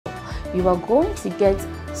you are going to get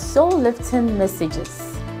soul-lifting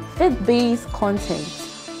messages, faith-based content,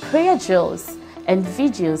 prayer drills, and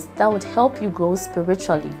videos that would help you grow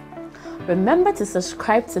spiritually. Remember to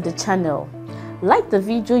subscribe to the channel, like the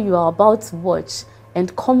video you are about to watch,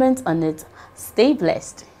 and comment on it. Stay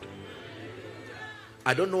blessed.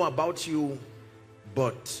 I don't know about you,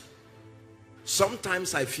 but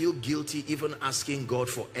sometimes I feel guilty even asking God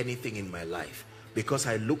for anything in my life, because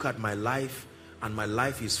I look at my life and my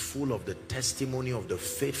life is full of the testimony of the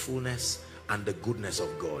faithfulness and the goodness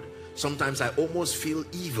of God. Sometimes I almost feel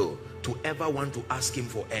evil to ever want to ask him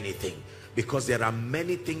for anything, because there are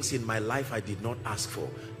many things in my life I did not ask for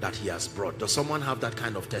that he has brought. Does someone have that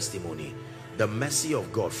kind of testimony? The mercy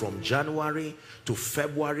of God from January to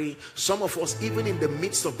February. Some of us, even in the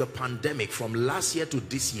midst of the pandemic, from last year to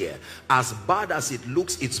this year, as bad as it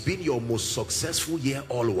looks, it's been your most successful year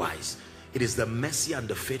all-wise. It is the mercy and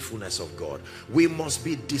the faithfulness of God. We must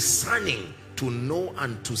be discerning to know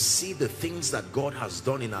and to see the things that God has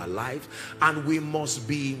done in our life, and we must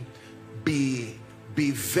be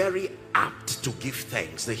very apt to give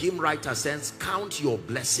thanks. The hymn writer says, count your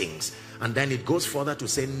blessings, and then it goes further to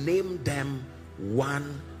say, name them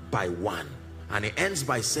one by one. And it ends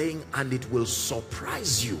by saying, and it will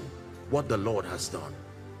surprise you what the Lord has done.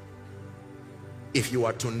 If you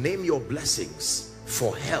are to name your blessings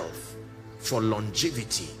for health, for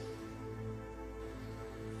longevity,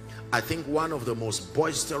 I think one of the most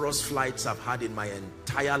boisterous flights I've had in my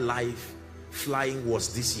entire life flying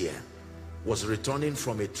was this year. Was returning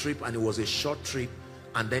from a trip, and it was a short trip,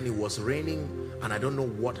 and then it was raining, and I don't know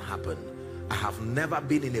what happened. I have never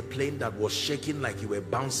been in a plane that was shaking like you were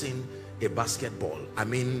bouncing a basketball. I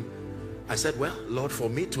mean, I said, well, Lord, for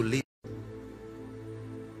me to leave.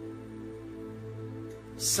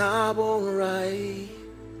 Saborai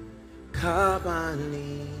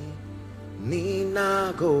Kabani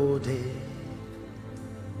Nina Gode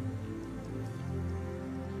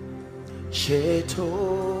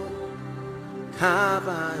Cheto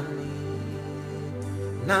Kabani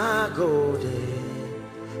Nagode.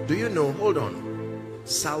 Do you know, hold on,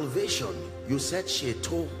 salvation, you said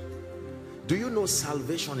Sheto. Do you know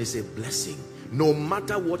salvation is a blessing? No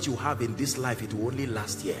matter what you have in this life, it will only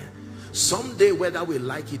last here. Someday, whether we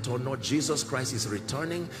like it or not, Jesus Christ is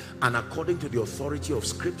returning, and according to the authority of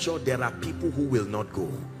scripture, there are people who will not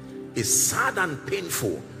go. It's sad and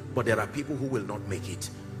painful, but there are people who will not make it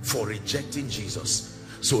for rejecting Jesus.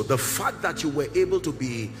 So the fact that you were able to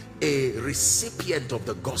be a recipient of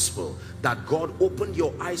the gospel, that God opened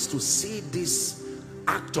your eyes to see this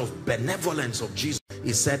act of benevolence of Jesus.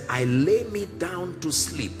 He said, I lay me down to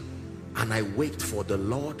sleep, and I waked, for the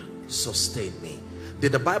Lord sustained me.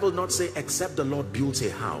 Did the Bible not say, except the Lord builds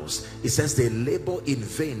a house, it says they labor in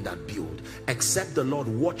vain that build? Except the Lord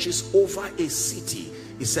watches over a city,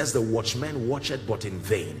 it says the watchman watcheth but in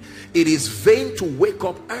vain. It is vain to wake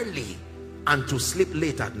up early and to sleep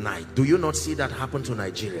late at night. Do you not see that happen to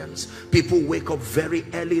Nigerians? People wake up very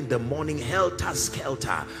early in the morning,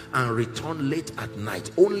 helter-skelter, and return late at night,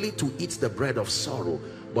 only to eat the bread of sorrow.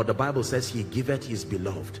 But the Bible says he giveth his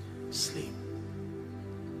beloved sleep.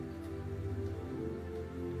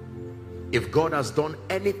 If God has done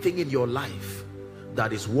anything in your life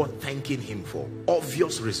that is worth thanking him for,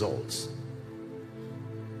 obvious results.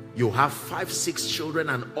 You have 5, 6 children,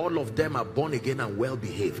 and all of them are born again and well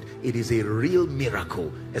behaved. It is a real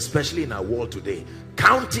miracle, especially in our world today.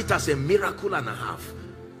 Count it as a miracle and a half.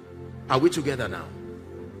 Are we together now?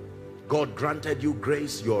 God granted you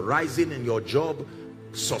grace, you're rising in your job,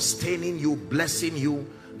 sustaining you, blessing you,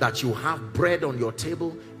 that you have bread on your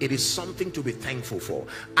table. It is something to be thankful for.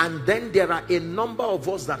 And then there are a number of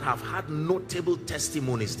us that have had notable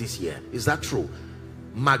testimonies this year. Is that true?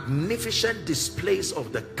 Magnificent displays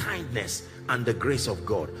of the kindness and the grace of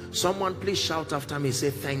God. Someone please shout after me, say,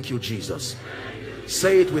 thank you, Jesus.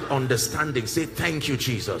 Say it with understanding. Say, thank you,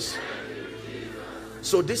 Jesus.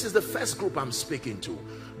 So this is the first group I'm speaking to.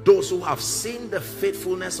 Those who have seen the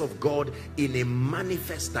faithfulness of God in a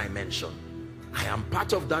manifest dimension. I am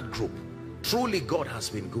part of that group. Truly, God has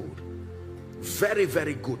been good. Very,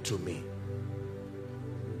 very good to me.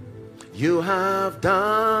 You have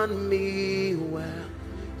done me well.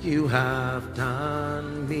 You have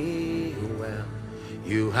done me well.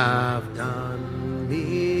 You have done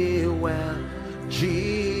me well,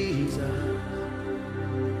 Jesus.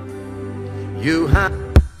 You have.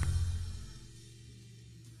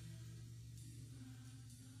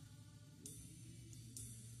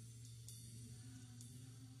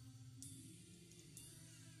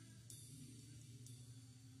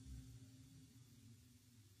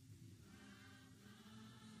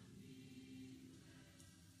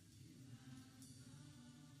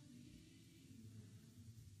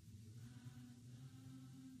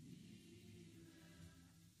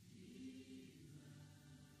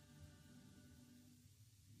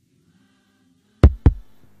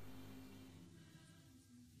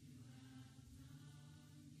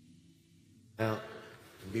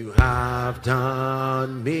 You have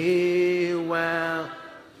done me well.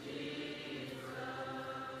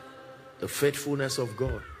 The faithfulness of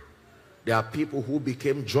God. There are people who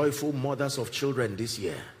became joyful mothers of children this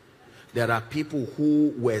year. There are people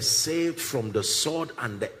who were saved from the sword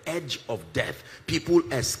and the edge of death. People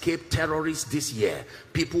escaped terrorists this year.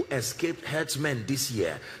 People escaped herdsmen this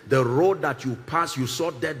year. The road that you passed, you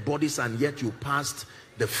saw dead bodies, and yet you passed.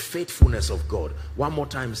 The faithfulness of God. One more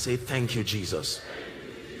time, say thank you, Jesus.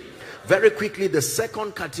 Very quickly, the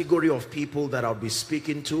second category of people that I'll be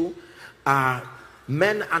speaking to are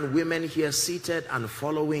men and women here seated and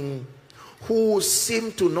following, who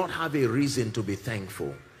seem to not have a reason to be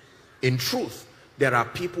thankful. In truth, there are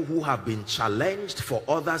people who have been challenged. For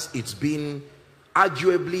others, it's been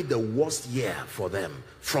arguably the worst year for them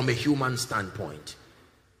from a human standpoint.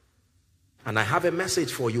 And I have a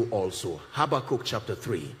message for you also. Habakkuk chapter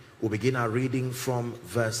 3. We'll begin our reading from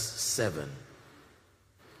verse 7.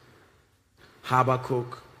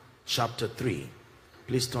 Habakkuk chapter 3.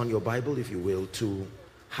 Please turn your Bible, if you will, to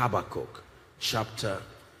Habakkuk chapter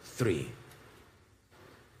 3.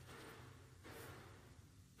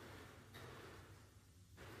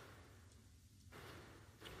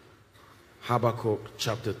 Habakkuk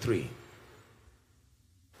chapter 3.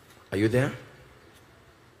 Are you there?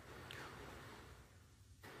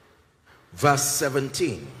 Verse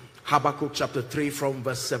 17. Habakkuk chapter 3 from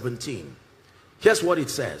verse 17. Here's what it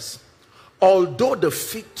says. Although the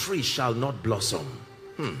fig tree shall not blossom,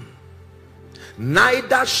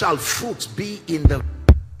 neither shall fruit be in the...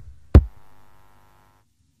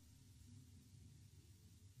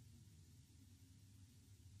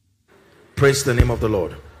 Praise the name of the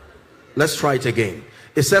Lord. Let's try it again.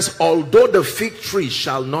 It says, although the fig tree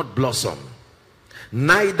shall not blossom,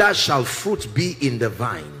 neither shall fruit be in the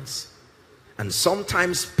vines, and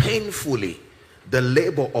sometimes painfully the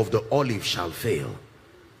labor of the olive shall fail.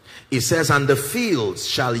 It says, and the fields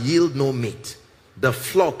shall yield no meat, the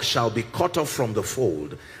flock shall be cut off from the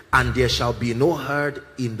fold, and there shall be no herd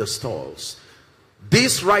in the stalls.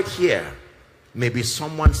 This right here may be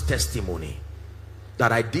someone's testimony,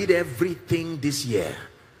 that I did everything this year,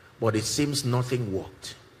 but it seems nothing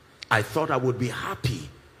worked. I thought I would be happy,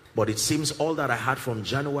 but it seems all that I had from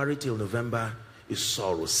January till November is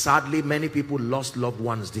sorrow. Sadly, many people lost loved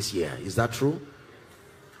ones this year. Is that true?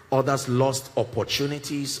 Others lost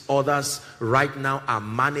opportunities. Others right now are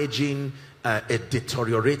managing a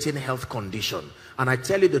deteriorating health condition. And I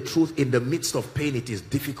tell you the truth, in the midst of pain, it is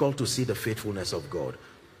difficult to see the faithfulness of God.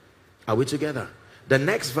 Are we together? The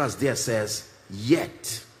next verse there says,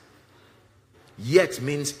 yet. Yet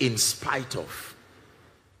means in spite of.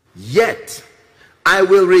 Yet I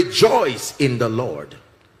will rejoice in the Lord.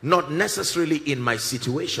 Not necessarily in my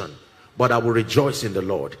situation, but I will rejoice in the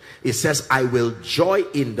Lord. It says, I will joy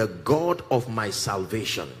in the God of my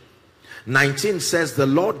salvation. 19 says, the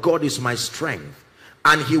Lord God is my strength,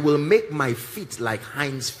 and he will make my feet like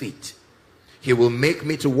hinds' feet. He will make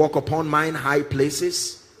me to walk upon mine high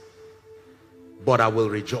places, but I will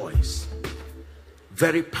rejoice.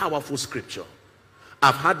 Very powerful scripture.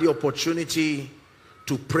 I've had the opportunity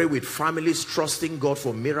to pray with families trusting God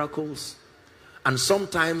for miracles. And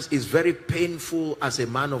sometimes it's very painful as a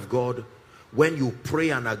man of God when you pray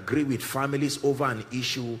and agree with families over an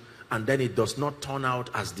issue and then it does not turn out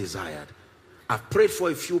as desired. I've prayed for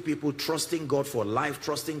a few people trusting God for life,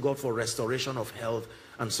 trusting God for restoration of health,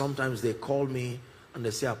 and sometimes they call me and they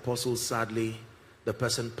say, Apostle, sadly, the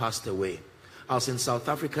person passed away. I was in South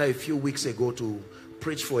Africa a few weeks ago to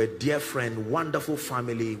preach for a dear friend, wonderful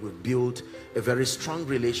family. We built a very strong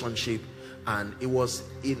relationship, and it was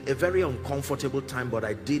in a very uncomfortable time, but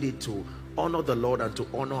I did it to honor the Lord and to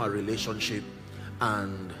honor our relationship.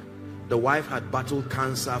 And the wife had battled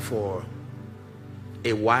cancer for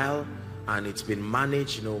a while, and it's been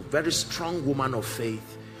managed, you know, very strong woman of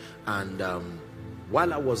faith. And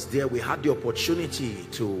while I was there, we had the opportunity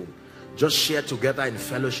to just share together in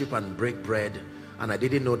fellowship and break bread, and I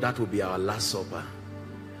didn't know that would be our last supper.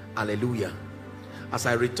 Hallelujah. As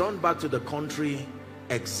I returned back to the country,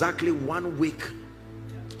 exactly 1 week,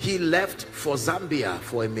 he left for Zambia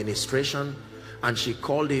for a ministration, and she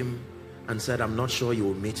called him and said, I'm not sure you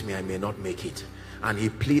will meet me, I may not make it. And he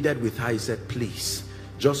pleaded with her. He said, please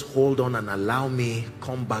just hold on and allow me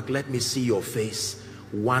come back. Let me see your face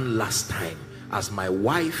one last time as my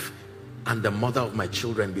wife and the mother of my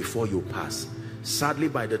children before you pass. Sadly,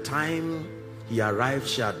 by the time he arrived,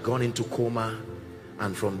 she had gone into coma,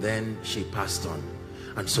 and from then she passed on.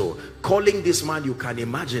 And so calling this man, you can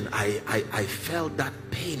imagine, I felt that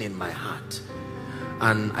pain in my heart.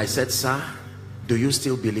 And I said, sir, do you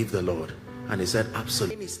still believe the Lord? And he said,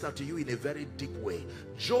 absolutely. Minister to you in a very deep way.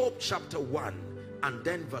 Job chapter 1 and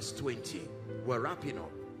then verse 20. We're wrapping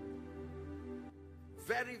up.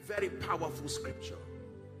 Very, very powerful scripture.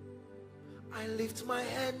 I lift my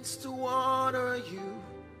hands to honor you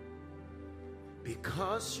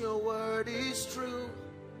because your word is true.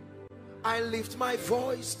 I lift my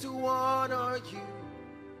voice to honor you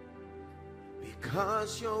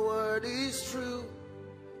because your word is true.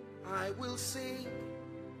 I will sing.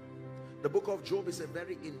 The book of Job is a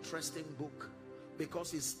very interesting book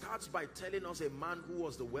because it starts by telling us a man who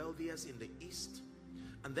was the wealthiest in the east,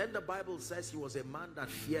 and then the Bible says he was a man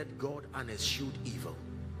that feared God and eschewed evil.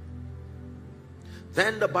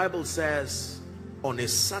 Then the Bible says on a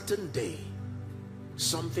certain day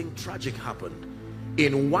something tragic happened.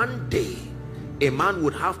 In one day a man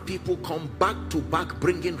would have people come back to back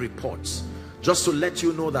bringing reports, just to let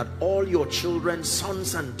you know that all your children,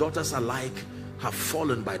 sons and daughters alike, have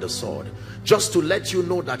fallen by the sword. Just to let you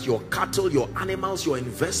know that your cattle, your animals, your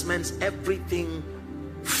investments, everything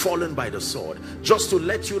fallen by the sword. Just to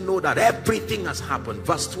let you know that everything has happened.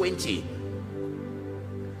 Verse 20.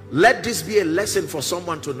 Let this be a lesson for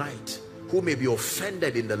someone tonight who may be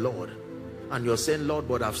offended in the Lord, and you're saying, Lord,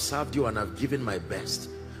 but I've served you and I've given my best.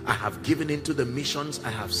 I have given into the missions. I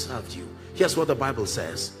have served you. Here's what the Bible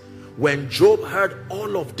says. When Job heard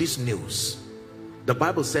all of this news, the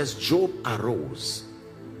Bible says Job arose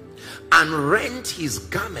and rent his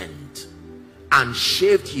garment and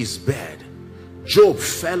shaved his beard. Job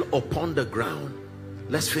fell upon the ground.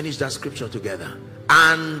 Let's finish that scripture together.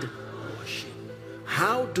 And worship.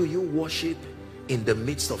 How do you worship in the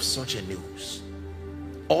midst of such a news?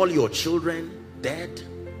 All your children dead,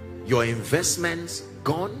 your investments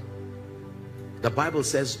gone. The Bible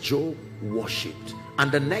says Job worshipped.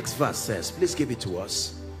 And the next verse says, please give it to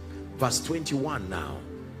us. Verse 21 now.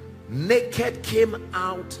 Naked came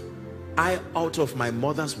out I out of my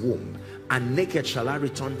mother's womb, and naked shall I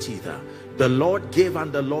return thither. The Lord gave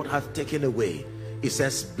and the Lord hath taken away. It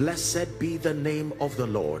says, blessed be the name of the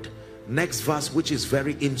Lord. Next verse, which is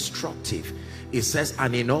very instructive. It says,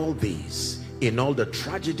 and in all these, in all the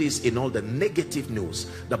tragedies, in all the negative news,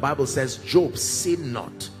 the Bible says Job sinned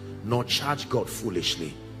not, nor charged God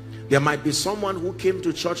foolishly. There might be someone who came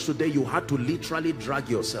to church today, you had to literally drag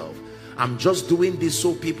yourself. I'm just doing this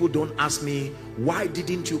so people don't ask me, why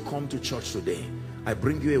didn't you come to church today? I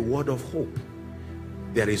bring you a word of hope.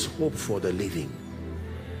 There is hope for the living.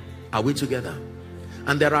 Are we together?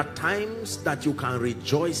 And there are times that you can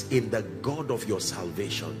rejoice in the God of your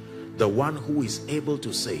salvation, the one who is able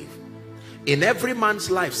to save. In every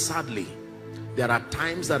man's life, sadly, there are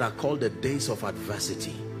times that are called the days of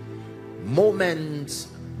adversity. Moments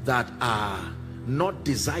that are not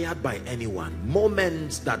desired by anyone,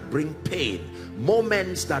 moments that bring pain,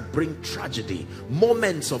 moments that bring tragedy,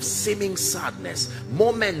 moments of seeming sadness,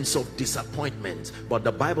 moments of disappointment. But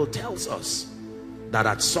the Bible tells us that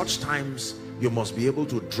at such times you must be able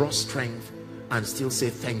to draw strength and still say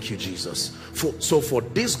thank you, Jesus. So for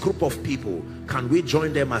this group of people, can we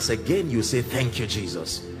join them as again you say thank you,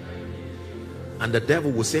 Jesus? And the devil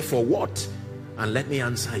will say, for what? And let me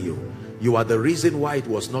answer you. You are the reason why it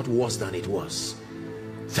was not worse than it was.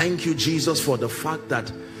 Thank you, Jesus, for the fact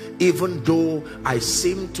that even though I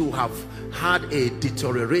seem to have had a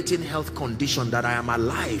deteriorating health condition, that I am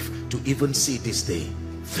alive to even see this day.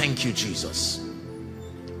 Thank you, Jesus.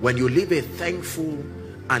 When you live a thankful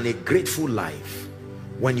and a grateful life,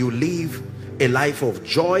 when you live a life of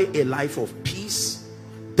joy, a life of peace,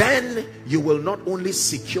 then you will not only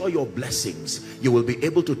secure your blessings, you will be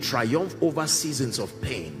able to triumph over seasons of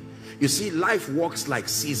pain. You see, life works like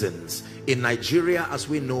seasons. In Nigeria, as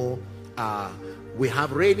we know, we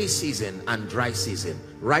have rainy season and dry season.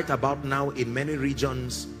 Right about now, in many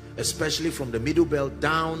regions, especially from the Middle Belt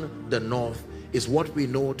down the north, is what we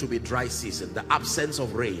know to be dry season, the absence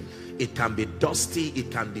of rain. It can be dusty, it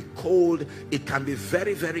can be cold, it can be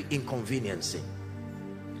very, very inconveniencing.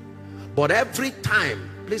 But every time,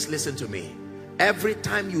 please listen to me, every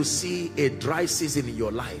time you see a dry season in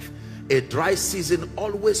your life, a dry season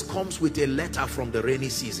always comes with a letter from the rainy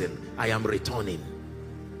season. I am returning.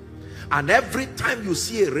 And every time you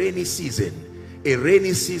see a rainy season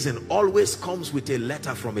always comes with a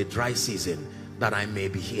letter from a dry season, that I may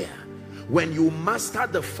be here. When you master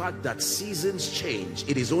the fact that seasons change,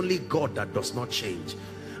 it is only God that does not change.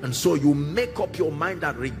 And so you make up your mind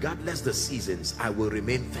that regardless the seasons, I will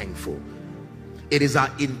remain thankful. It is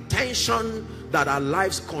our intention that our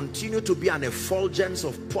lives continue to be an effulgence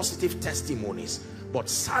of positive testimonies. But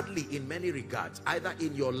sadly, in many regards, either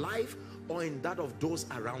in your life or in that of those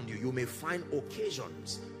around you, you may find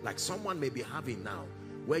occasions like someone may be having now,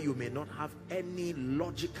 where you may not have any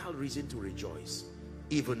logical reason to rejoice.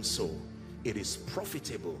 Even so, it is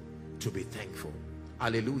profitable to be thankful.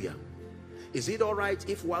 Hallelujah. Is it all right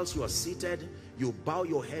if whilst you are seated, you bow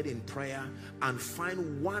your head in prayer and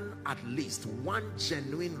find one, at least one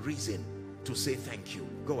genuine reason to say thank you?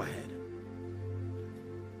 Go ahead.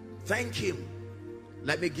 Thank him.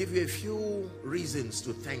 Let me give you a few reasons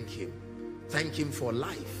to thank him. Thank him for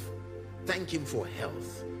life. Thank him for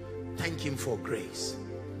health. Thank him for grace.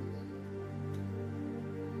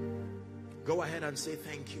 Go ahead and say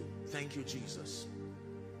thank you. Thank you, Jesus.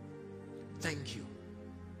 Thank you.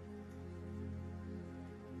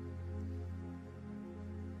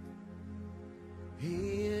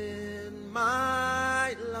 In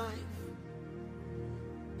my life,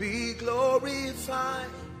 be glorified,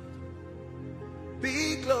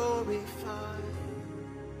 be glorified.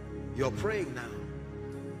 You're praying now.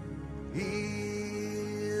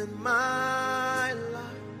 In my life,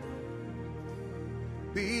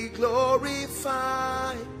 be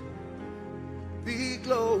glorified, be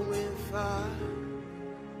glorified.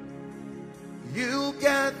 You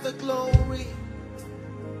get the glory,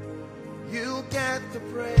 you get the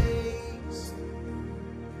praise,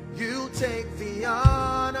 you take the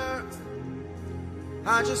honor.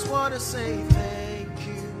 I just want to say thank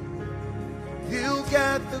you. You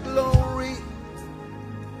get the glory,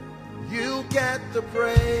 you get the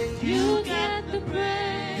praise, you get the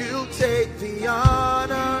praise, you take the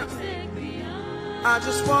honor. I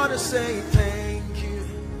just want to say thank you.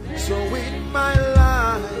 So in my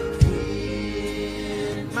life,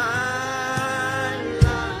 in my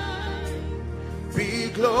life, be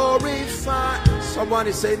glorified. Someone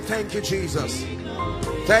is saying thank you, Jesus.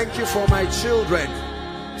 Thank you for my children.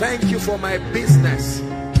 Thank you for my business.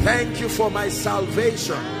 Thank you for my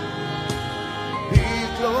salvation. Be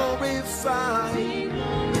glorified. be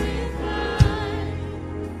glorified,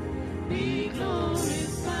 be glorified.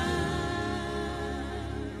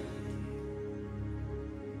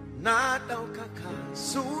 Nadaukaka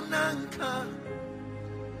sunanka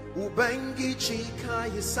ubengi chika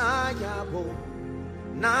yesayabo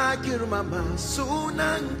na girmama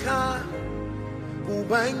sunanka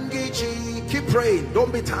ubengi chi. Keep praying,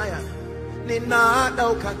 don't be tired. Ni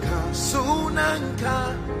nadaukaka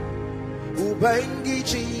sunanka ubengi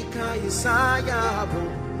chika yesayabo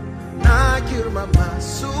na girmama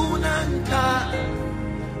sunanka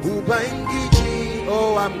ubengi chi.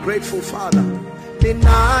 Oh, I'm grateful, Father.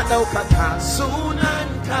 Ninadaukaka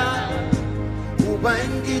sunanka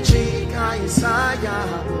ubangiji ka Isaya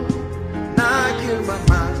na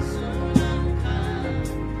girmama.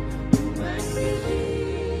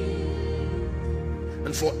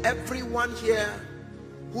 And for everyone here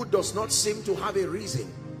who does not seem to have a reason,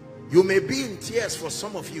 you may be in tears for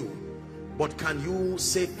some of you, but can you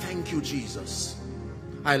say thank you, Jesus?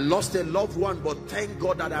 I lost a loved one, but thank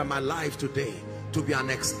God that I'm alive today to be an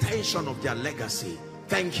extension of their legacy.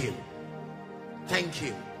 Thank him. Thank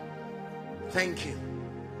him. Thank him.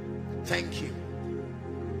 Thank him.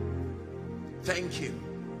 Thank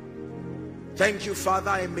him. Thank you,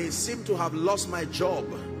 Father. I may seem to have lost my job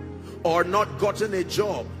or not gotten a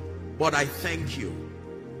job, but I thank you.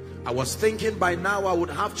 I was thinking by now I would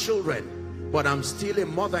have children, but I'm still a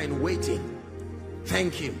mother in waiting.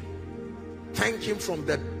 Thank him. Thank him from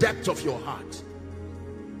the depth of your heart.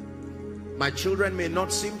 My children may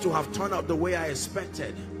not seem to have turned out the way I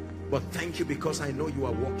expected, but thank you because I know you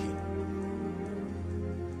are working.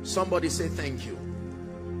 Somebody say thank you.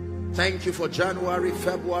 Thank you for January,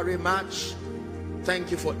 February, March. Thank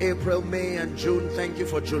you for April, May, and June. Thank you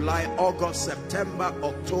for July, August, September,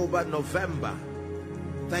 October, November.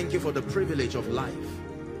 Thank you for the privilege of life.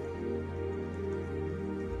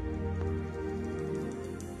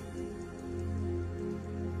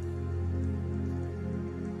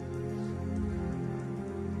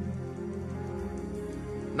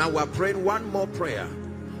 Now we're praying one more prayer.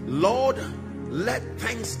 Lord, let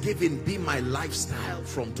thanksgiving be my lifestyle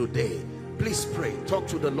from today. Please pray. Talk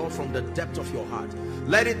to the Lord from the depth of your heart.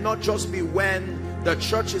 Let it not just be when the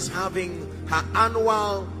church is having her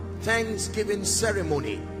annual Thanksgiving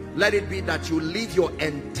ceremony. Let it be that you live your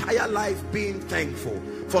entire life being thankful.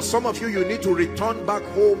 For some of you, you need to return back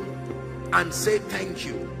home and say thank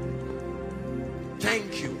you.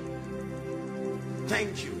 Thank you.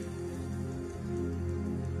 Thank you.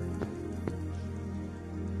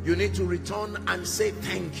 You need to return and say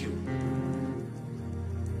thank you.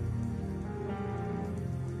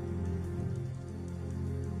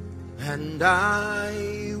 And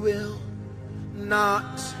I will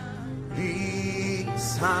not be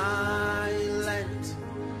silent.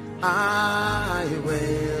 I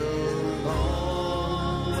will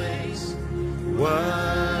always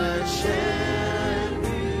worship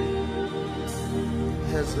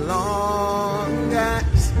as long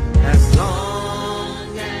as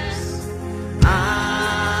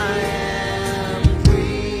I am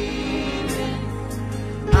breathing,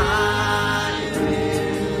 I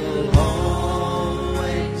will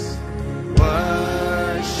always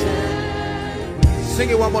worship. Sing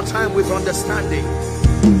it one more time with understanding.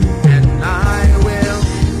 And I will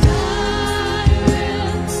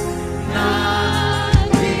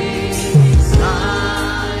not be silent.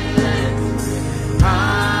 I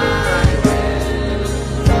will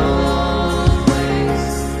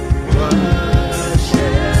always worship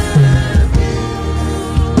you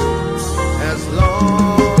as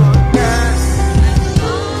long as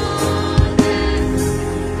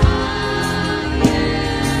I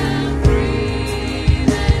am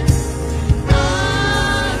breathing. I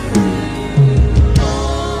will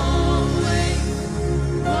always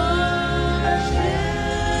worship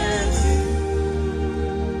you.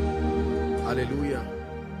 Hallelujah.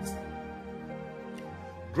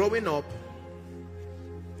 Growing up,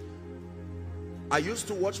 I used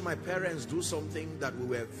to watch my parents do something that we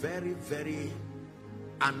were very, very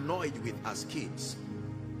annoyed with as kids.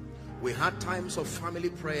 We had times of family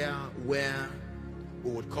prayer where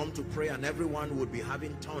we would come to pray and everyone would be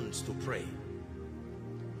having turns to pray.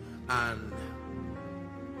 And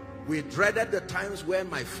we dreaded the times where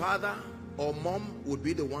my father or mom would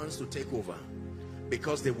be the ones to take over,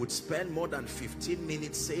 because they would spend more than 15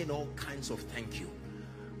 minutes saying all kinds of thank you.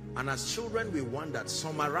 And as children, we wondered,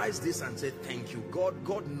 summarize this and say thank you.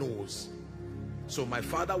 God knows. So my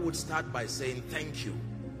father would start by saying thank you,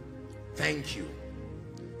 thank you,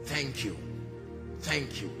 thank you,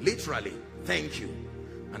 thank you. Literally, thank you.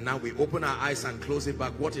 And now we open our eyes and close it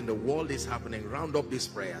back. What in the world is happening? Round up this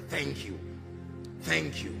prayer. Thank you,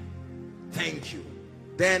 thank you, thank you.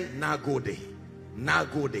 Then nagode,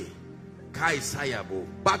 nagode, kai sayabo.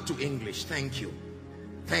 Back to English. Thank you,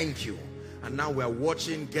 thank you. And now we're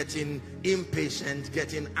watching, getting impatient,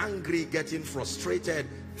 getting angry, getting frustrated.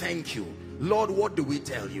 Thank you. Lord, what do we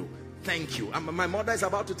tell you? Thank you. And my mother is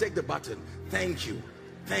about to take the baton. Thank you.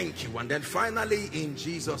 Thank you. And then finally, in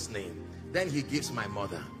Jesus' name, then he gives my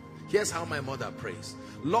mother. Here's how my mother prays.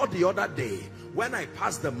 Lord, the other day, when I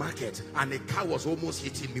passed the market and a car was almost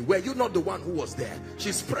hitting me, were you not the one who was there?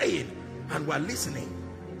 She's praying and we're listening.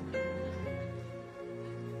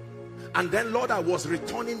 And then, Lord, I was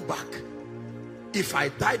returning back. If I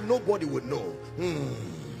died, nobody would know.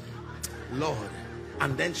 Lord.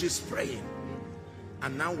 And then she's praying.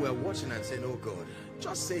 And now we're watching and saying, oh God,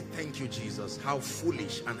 just say thank you, Jesus. How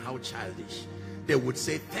foolish and how childish. They would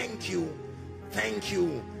say thank you, thank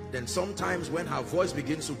you. Then sometimes when her voice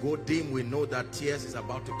begins to go dim, we know that tears is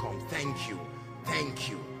about to come. Thank you, thank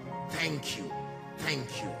you, thank you,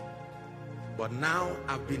 thank you. But now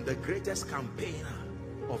I've been the greatest campaigner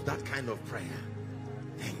of that kind of prayer.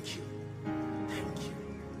 Thank you. Thank you.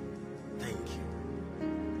 Thank you.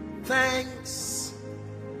 Thanks.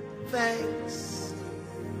 Thanks.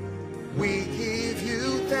 We give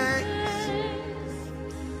you thanks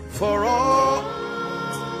for all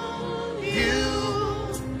you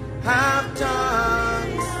have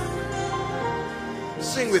done.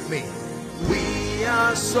 Sing with me. We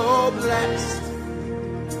are so blessed,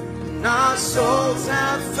 and our souls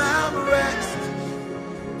have found rest.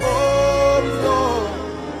 Oh Lord,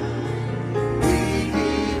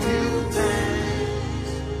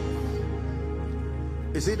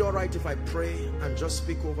 is it all right if I pray and just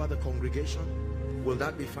speak over the congregation? Will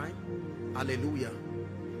that be fine? Hallelujah.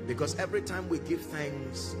 Because every time we give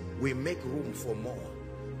thanks, we make room for more.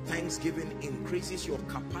 Thanksgiving increases your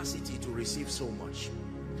capacity to receive so much.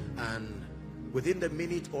 And within the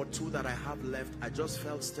minute or two that I have left, I just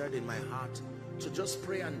felt stirred in my heart to just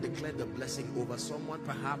pray and declare the blessing over someone.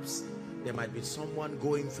 Perhaps there might be someone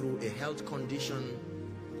going through a health condition,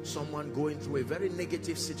 someone going through a very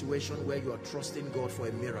negative situation where you are trusting God for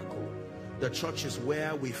a miracle. The church is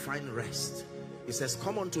where we find rest. It says,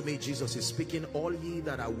 come unto me, Jesus is speaking, all ye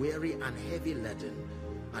that are weary and heavy laden,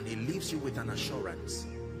 and he leaves you with an assurance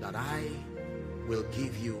that I will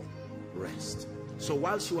give you rest. So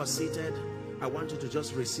whilst you are seated, I want you to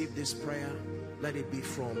just receive this prayer. Let it be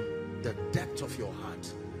from the depth of your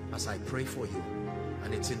heart as I pray for you.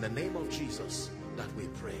 And it's in the name of Jesus that we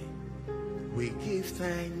pray. We give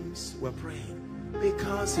thanks, we're praying,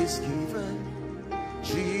 because he's given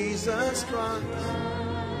Jesus Christ.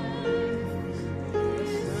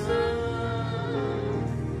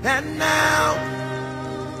 And now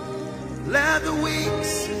let the weak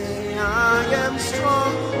say I am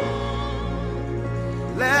strong.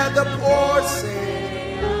 Let the poor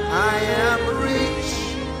say I am rich,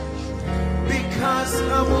 because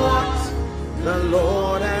of what the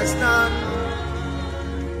Lord has done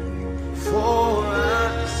for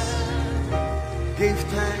us. Give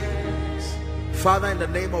thanks. Father, in the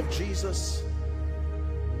name of Jesus,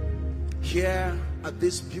 here at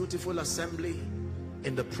this beautiful assembly,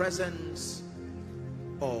 in the presence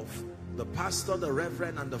of the pastor, the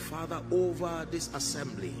reverend, and the father over this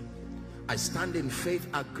assembly, I stand in faith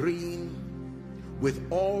agreeing with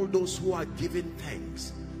all those who are giving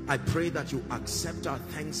thanks. I pray that you accept our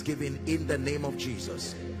thanksgiving in the name of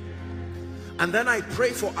Jesus. And then I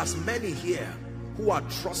pray for as many here who are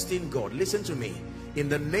trusting God. Listen to me. In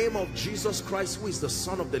the name of Jesus Christ, who is the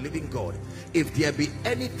Son of the living God, if there be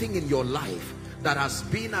anything in your life that has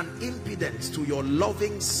been an impediment to your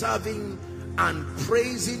loving, serving, and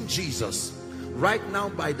praising Jesus, right now,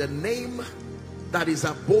 by the name that is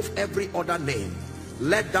above every other name,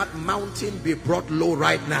 let that mountain be brought low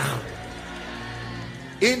right now.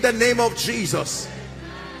 In the name of Jesus,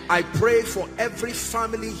 I pray for every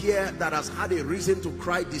family here that has had a reason to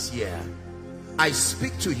cry this year. I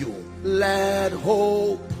speak to you. Let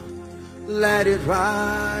hope, let it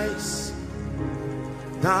rise.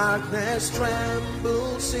 Darkness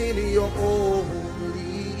trembles in your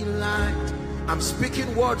holy light. I'm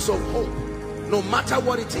speaking words of hope, no matter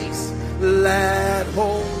what it is. Let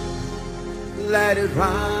hope, let it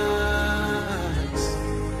rise.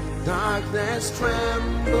 Darkness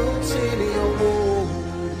trembles in your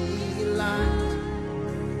holy light.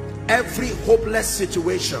 Every hopeless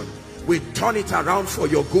situation, we turn it around for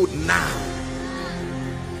your good now.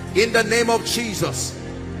 In the name of Jesus.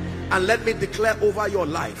 And let me declare over your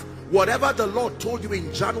life, whatever the Lord told you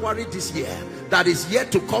in January this year, that is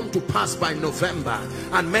yet to come to pass by November.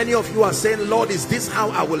 And many of you are saying, Lord, is this how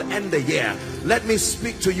I will end the year? Let me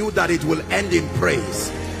speak to you that it will end in praise.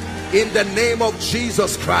 In the name of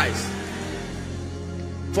Jesus Christ.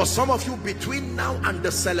 For some of you, between now and the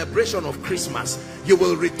celebration of Christmas, you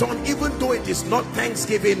will return, even though it is not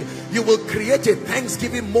Thanksgiving, you will create a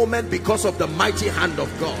Thanksgiving moment because of the mighty hand of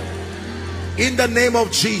God. In the name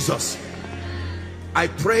of Jesus, I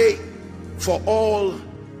pray for all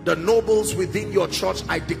the nobles within your church.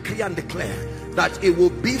 I decree and declare that it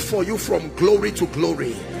will be for you from glory to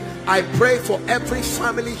glory. I pray for every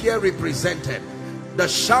family here represented. The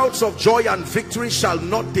shouts of joy and victory shall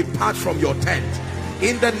not depart from your tent.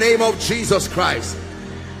 In the name of Jesus Christ.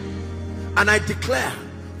 And I declare,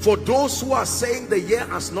 for those who are saying the year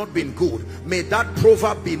has not been good, may that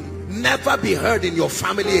proverb never be heard in your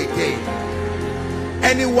family again.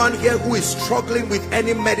 Anyone here who is struggling with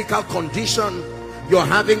any medical condition, you're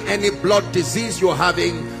having any blood disease, you're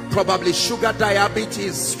having probably sugar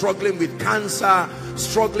diabetes, struggling with cancer,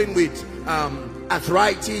 struggling with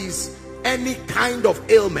arthritis, any kind of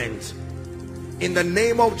ailment, in the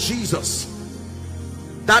name of Jesus,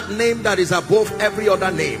 that name that is above every other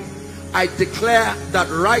name, I declare that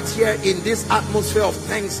right here in this atmosphere of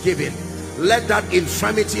thanksgiving, let that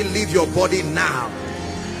infirmity leave your body now.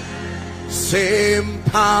 Same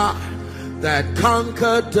power that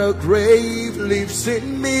conquered the grave lives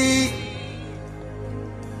in me,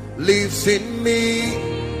 lives in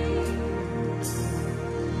me.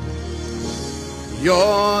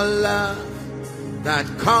 Your love that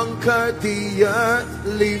conquered the earth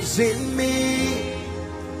lives in me,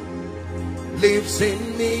 lives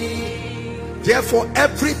in me. Therefore,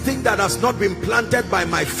 everything that has not been planted by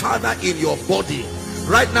my Father in your body,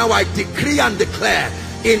 right now I decree and declare,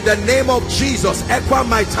 in the name of Jesus, Ekwa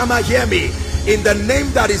Maitama, hear me, in the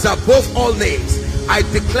name that is above all names, I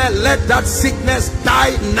declare, let that sickness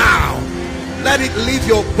die now. Let it leave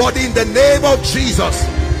your body in the name of Jesus.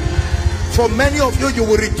 For many of you, you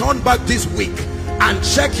will return back this week and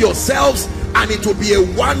check yourselves, and it will be a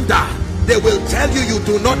wonder. They will tell you you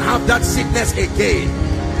do not have that sickness again.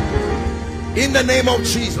 In the name of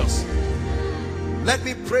Jesus. Let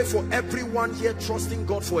me pray for everyone here trusting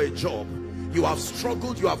God for a job. You have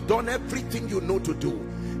struggled, you have done everything you know to do.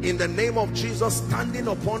 In the name of Jesus, standing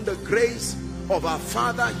upon the grace of our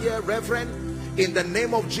Father here, Reverend, in the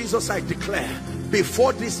name of Jesus, I declare,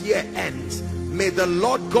 before this year ends, may the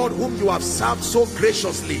Lord God whom you have served so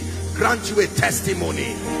graciously grant you a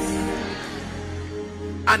testimony.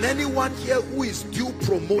 And anyone here who is due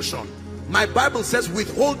promotion, my Bible says,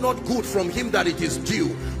 withhold not good from him that it is due,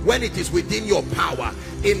 when it is within your power.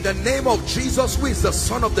 In the name of Jesus, who is the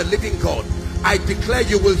Son of the living God, I declare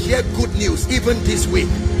you will hear good news even this week.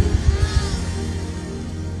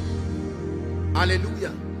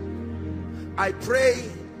 Hallelujah. I pray,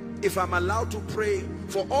 if I'm allowed to pray,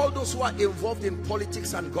 for all those who are involved in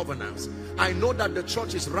politics and governance. I know that the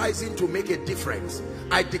church is rising to make a difference.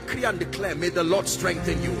 I decree and declare, may the Lord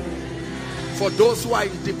strengthen you. For those who are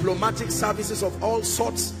in diplomatic services of all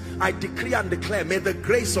sorts, I decree and declare, may the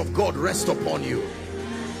grace of God rest upon you.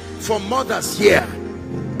 For mothers here,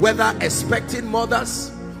 whether expecting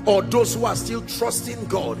mothers or those who are still trusting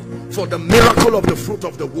God for the miracle of the fruit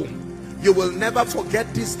of the womb, you will never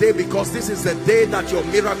forget this day, because this is the day that your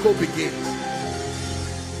miracle begins.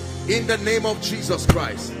 In the name of Jesus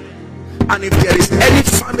Christ. And if there is any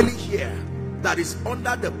family here that is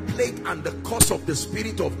under the plague and the curse of the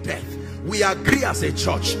spirit of death, we agree as a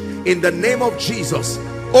church, in the name of Jesus.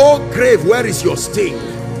 Oh grave, where is your sting?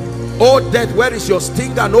 Oh death, where is your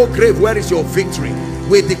sting? And oh grave, where is your victory?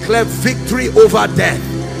 We declare victory over death,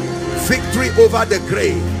 victory over the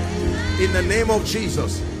grave, in the name of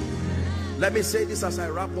Jesus. Let me say this as I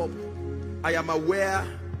wrap up. I am aware,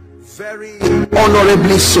 very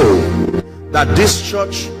honorably so, that this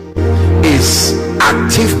church is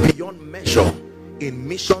active beyond measure in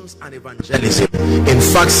missions and evangelism. In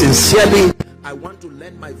fact, sincerely, I want to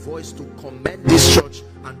lend my voice to commend this church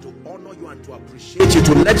and to honor you and to appreciate you,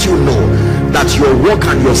 to let you know that your work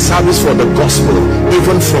and your service for the gospel,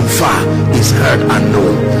 even from far, is heard and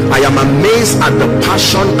known. I am amazed at the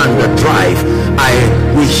passion and the drive.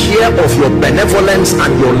 We hear of your benevolence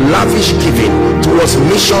and your lavish giving towards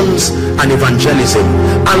missions and evangelism.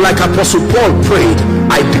 And like Apostle Paul prayed,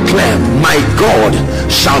 I declare, my God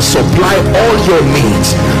shall supply all your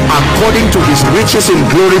needs according to his riches in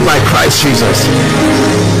glory by Christ Jesus.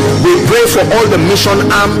 We pray for all the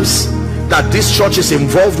mission arms that this church is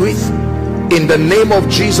involved with, in the name of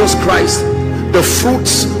Jesus Christ. The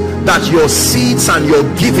fruits that your seeds and your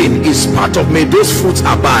giving is part of, may those fruits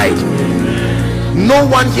abide. No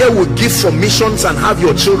one here will give for missions and have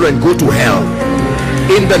your children go to hell,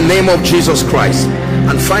 in the name of Jesus Christ.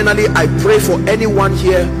 And finally, I pray for anyone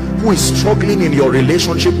here who is struggling in your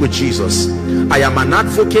relationship with Jesus. I am an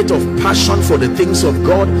advocate of passion for the things of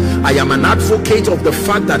God. I am an advocate of the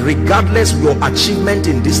fact that regardless of your achievement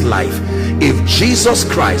in this life, if Jesus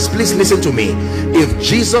Christ, please listen to me, if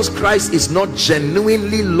Jesus Christ is not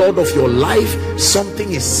genuinely Lord of your life,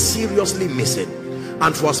 something is seriously missing.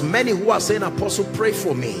 And for as many who are saying, Apostle, pray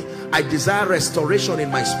for me, I desire restoration in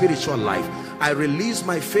my spiritual life, I release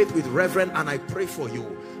my faith with reverence and I pray for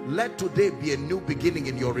you. Let today be a new beginning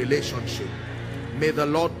in your relationship. May the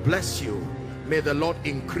Lord bless you. May the Lord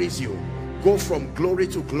increase you. Go from glory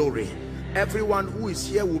to glory. Everyone who is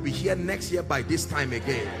here will be here next year by this time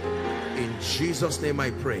again. In Jesus' name I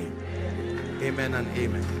pray. Amen and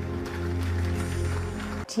amen.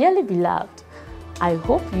 Dearly beloved, I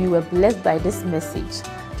hope you were blessed by this message.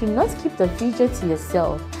 Do not keep the video to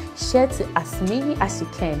yourself. Share to as many as you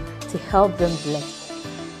can to help them bless.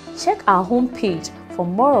 Check our homepage for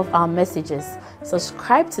more of our messages.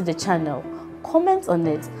 Subscribe to the channel, comment on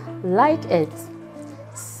it, like it.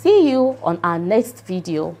 See you on our next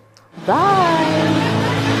video. Bye.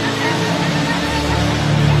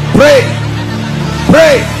 Pray,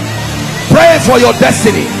 pray, pray for your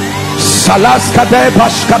destiny.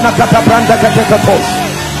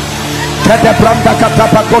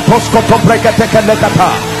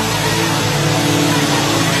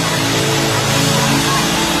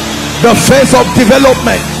 The phase of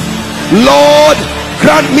development. Lord,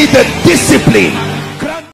 grant me the discipline